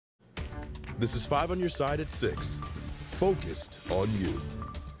This is 5 on your side at 6. Focused on you.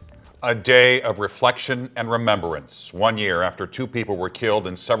 A day of reflection and remembrance, 1 year after 2 people were killed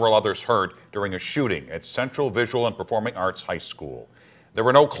and several others hurt during a shooting at Central Visual and Performing Arts High School. There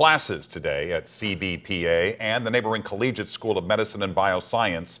were no classes today at CVPA and the neighboring Collegiate School of Medicine and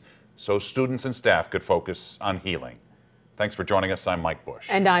Bioscience, so students and staff could focus on healing. Thanks for joining us. I'm Mike Bush.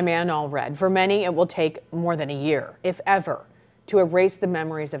 And I'm Ann Allred. For many, it will take more than a year, if ever, to erase the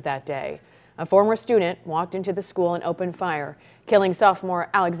memories of that day. A former student walked into the school and opened fire, killing sophomore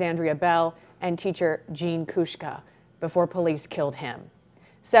Alexandria Bell and teacher Jean Kushka before police killed him.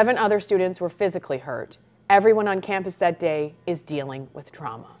 7 other students were physically hurt. Everyone on campus that day is dealing with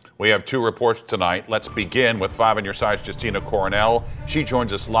trauma. We have 2 reports tonight. Let's begin with 5 on your side's Justina Coronel. She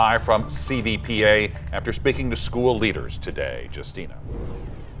joins us live from CVPA after speaking to school leaders today. Justina.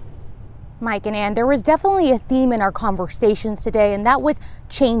 Mike and Ann, there was definitely a theme in our conversations today, and that was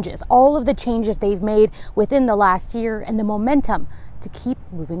changes. All of the changes they've made within the last year and the momentum to keep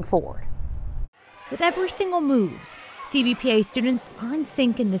moving forward. With every single move, CVPA students are in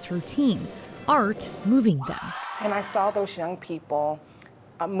sync in this routine, art moving them. And I saw those young people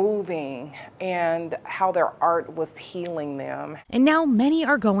moving and how their art was healing them. And now many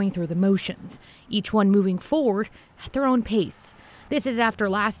are going through the motions, each one moving forward at their own pace. This is after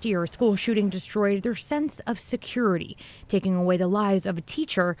last year a school shooting destroyed their sense of security, taking away the lives of a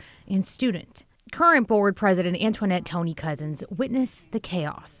teacher and student. Current board president Antoinette Tony Cousins witnessed the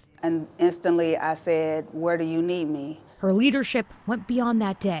chaos. And instantly I said, "Where do you need me?" Her leadership went beyond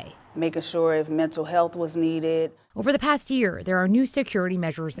that day, making sure if mental health was needed. Over the past year, there are new security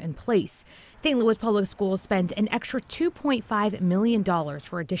measures in place. St. Louis Public Schools spent an extra $2.5 million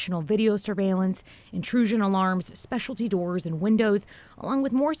for additional video surveillance, intrusion alarms, specialty doors and windows, along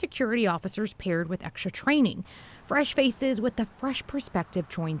with more security officers paired with extra training. Fresh faces with a fresh perspective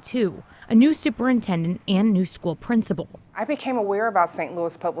joined too, a new superintendent and new school principal. I became aware about St.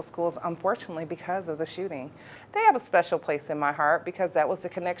 Louis Public Schools, unfortunately, because of the shooting. They have a special place in my heart because that was the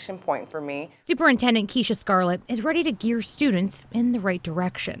connection point for me. Superintendent Keisha Scarlett is ready to gear students in the right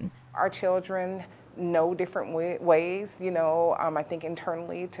direction. Our children know different ways, I think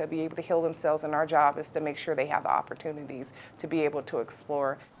internally to be able to heal themselves, and our job is to make sure they have the opportunities to be able to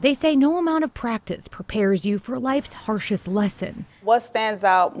explore. They say no amount of practice prepares you for life's harshest lesson. What stands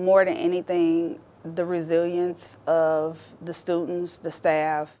out more than anything, the resilience of the students, the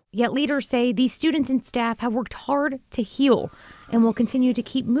staff. Yet leaders say these students and staff have worked hard to heal and will continue to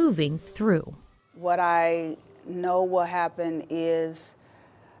keep moving through. What I know will happen is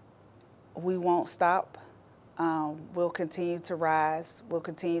we won't stop. We'll continue to rise. We'll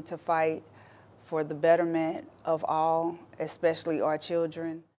continue to fight for the betterment of all, especially our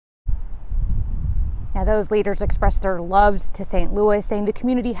children. Now, those leaders expressed their loves to St. Louis, saying the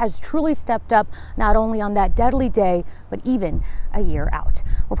community has truly stepped up not only on that deadly day, but even a year out.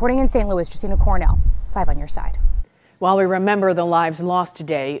 Reporting in St. Louis, Justina Coronel, 5 on your side. While we remember the lives lost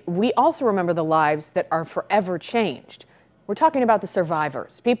today, we also remember the lives that are forever changed. We're talking about the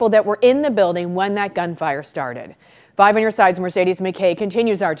survivors, people that were in the building when that gunfire started. 5 on your side's Mercedes McKay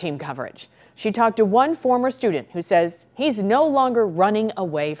continues our team coverage. She talked to one former student who says he's no longer running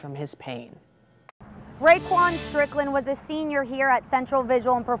away from his pain. Raekwon Strickland was a senior here at Central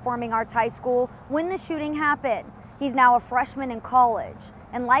Visual and Performing Arts High School when the shooting happened. He's now a freshman in college.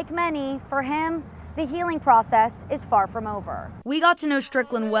 And like many, for him, the healing process is far from over. We got to know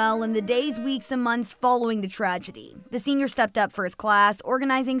Strickland well in the days, weeks, and months following the tragedy. The senior stepped up for his class,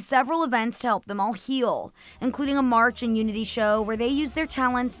 organizing several events to help them all heal, including a march and unity show where they used their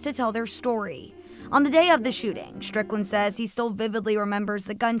talents to tell their story. On the day of the shooting, Strickland says he still vividly remembers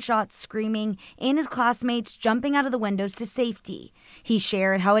the gunshots, screaming, and his classmates jumping out of the windows to safety. He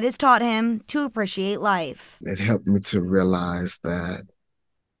shared how it has taught him to appreciate life. It helped me to realize that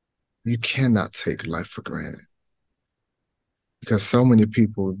you cannot take life for granted, because so many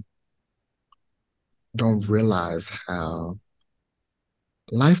people don't realize how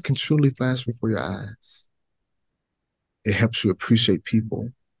life can truly flash before your eyes. It helps you appreciate people.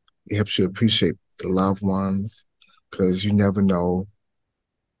 It helps you appreciate the loved ones, because you never know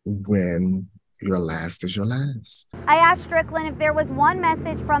when your last is your last. I asked Strickland if there was one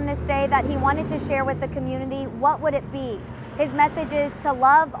message from this day that he wanted to share with the community, what would it be? His message is to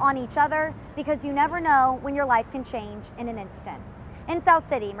love on each other, because you never know when your life can change in an instant. In South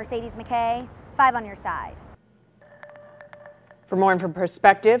City, Mercedes McKay, 5 on your side. For more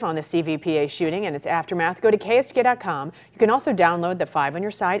perspective on the CVPA shooting and its aftermath, go to KSTK.com. You can also download the 5 on your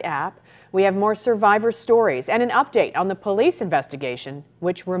side app. We have more survivor stories and an update on the police investigation,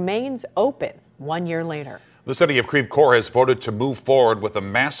 which remains open 1 year later. The city of Creve Coeur has voted to move forward with a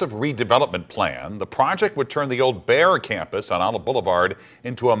massive redevelopment plan. The project would turn the old Bear campus on Olive Boulevard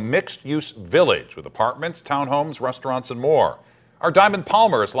into a mixed-use village with apartments, townhomes, restaurants, and more. Our Diamond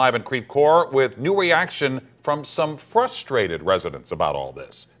Palmer is live in Creve Coeur with new reaction from some frustrated residents about all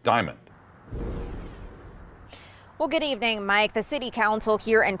this. Diamond. Well, good evening, Mike. The City Council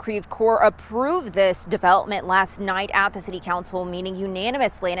here in Creve Coeur approved this development last night at the City Council meeting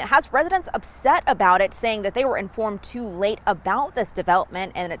unanimously, and it has residents upset about it, saying that they were informed too late about this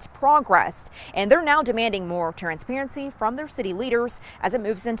development and its progress. And they're now demanding more transparency from their city leaders as it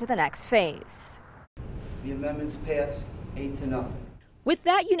moves into the next phase. The amendments passed 8-0. With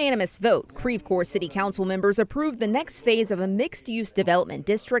that unanimous vote, Creve Coeur City Council members approved the next phase of a mixed-use development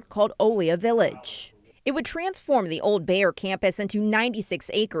district called Olea Village. It would transform the old Bayer campus into 96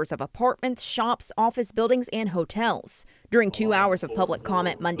 acres of apartments, shops, office buildings, and hotels. During 2 hours of public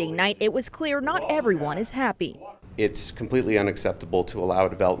comment Monday night, it was clear not everyone is happy. It's completely unacceptable to allow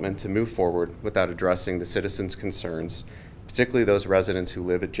development to move forward without addressing the citizens' concerns, particularly those residents who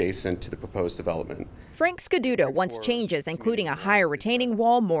live adjacent to the proposed development. Frank Scaduto wants changes, including a higher retaining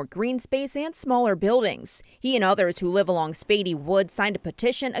wall, more green space, and smaller buildings. He and others who live along Spady Wood signed a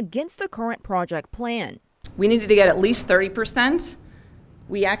petition against the current project plan. We needed to get at least 30%.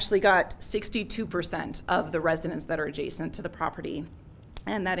 We actually got 62% of the residents that are adjacent to the property.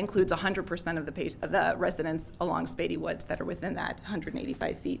 And that includes 100% of the residents along Spady Woods that are within that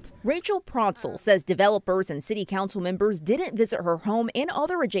 185 feet. Rachel Protzel says developers and city council members didn't visit her home and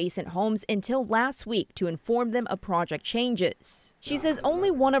other adjacent homes until last week to inform them of project changes. She says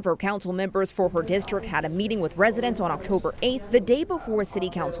only one of her council members for her district had a meeting with residents on October 8th, the day before a city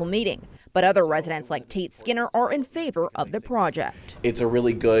council meeting. But other residents like Tate Skinner are in favor of the project. It's a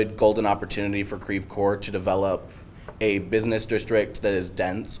really good golden opportunity for Creve Coeur to develop a business district that is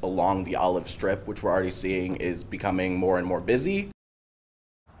dense along the Olive Strip, which we're already seeing is becoming more and more busy.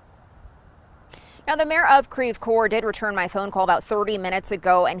 Now, the mayor of Creve Coeur did return my phone call about 30 minutes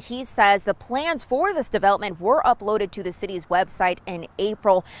ago, and he says the plans for this development were uploaded to the city's website in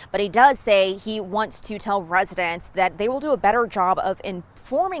April. But he does say he wants to tell residents that they will do a better job of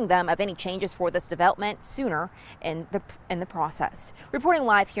informing them of any changes for this development sooner in the process. Reporting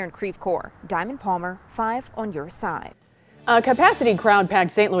live here in Creve Coeur, Diamond Palmer, 5 on your side. A capacity crowd packed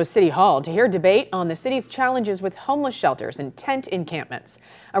St. Louis City Hall to hear debate on the city's challenges with homeless shelters and tent encampments.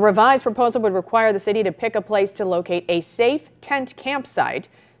 A revised proposal would require the city to pick a place to locate a safe tent campsite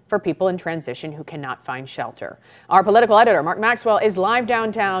for people in transition who cannot find shelter. Our political editor, Mark Maxwell, is live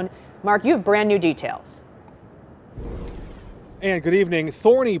downtown. Mark, you have brand new details. And good evening.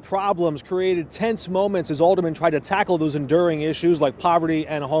 Thorny problems created tense moments as aldermen tried to tackle those enduring issues like poverty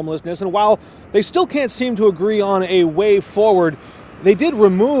and homelessness. And while they still can't seem to agree on a way forward, they did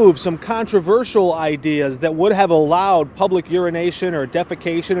remove some controversial ideas that would have allowed public urination or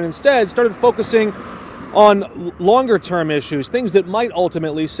defecation, and instead started focusing on longer-term issues, things that might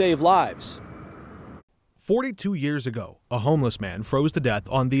ultimately save lives. 42 years ago, a homeless man froze to death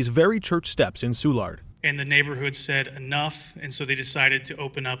on these very church steps in Soulard. And the neighborhood said enough, and so they decided to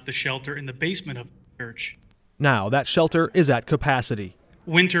open up the shelter in the basement of the church. Now that shelter is at capacity.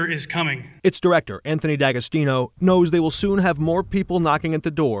 Winter is coming. Its director, Anthony D'Agostino, knows they will soon have more people knocking at the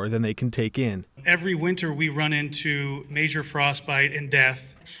door than they can take in. Every winter we run into major frostbite and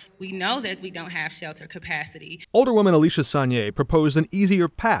death. We know that we don't have shelter capacity. Alderwoman Alicia Saunier proposed an easier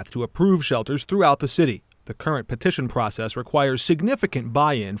path to approve shelters throughout the city. The current petition process requires significant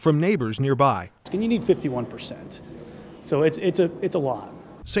buy-in from neighbors nearby. And you need 51%, so it's a lot.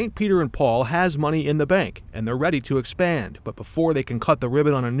 St. Peter and Paul has money in the bank, and they're ready to expand. But before they can cut the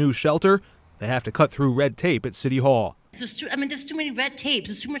ribbon on a new shelter, they have to cut through red tape at City Hall. There's too many red tapes.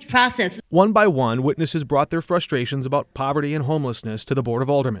 There's too much process. One by one, witnesses brought their frustrations about poverty and homelessness to the Board of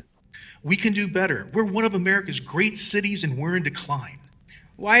Aldermen. We can do better. We're one of America's great cities, and we're in decline.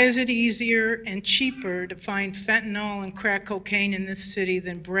 Why is it easier and cheaper to find fentanyl and crack cocaine in this city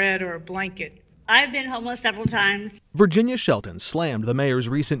than bread or a blanket? I've been homeless several times. Virginia Shelton slammed the mayor's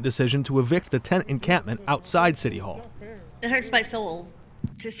recent decision to evict the tent encampment outside City Hall. It hurts my soul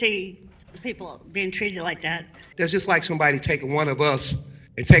to see people being treated like that. That's just like somebody taking one of us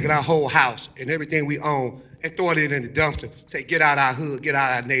and taking our whole house and everything we own and throwing it in the dumpster. Say, get out our hood, get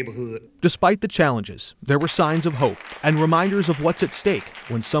out our neighborhood. Despite the challenges, there were signs of hope and reminders of what's at stake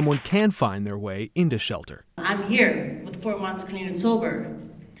when someone can find their way into shelter. I'm here with 4 months clean and sober.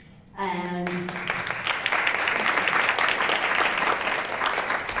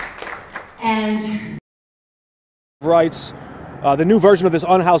 Rights The new version of this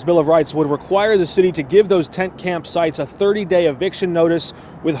unhoused Bill of Rights would require the city to give those tent camp sites a 30-day eviction notice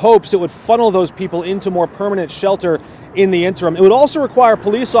with hopes it would funnel those people into more permanent shelter in the interim. It would also require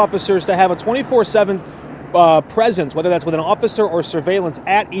police officers to have a 24/7 presence, whether that's with an officer or surveillance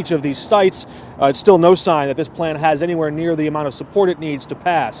at each of these sites. It's still no sign that this plan has anywhere near the amount of support it needs to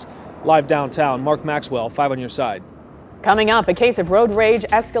pass. Live downtown, Mark Maxwell, 5 on your side. Coming up, a case of road rage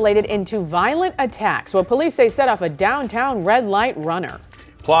escalated into violent attacks. What police say set off a downtown red light runner.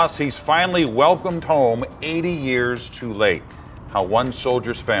 Plus, he's finally welcomed home 80 years too late. How one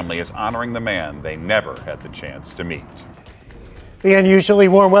soldier's family is honoring the man they never had the chance to meet. The unusually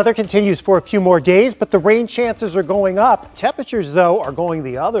warm weather continues for a few more days, but the rain chances are going up. Temperatures, though, are going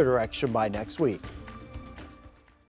the other direction by next week.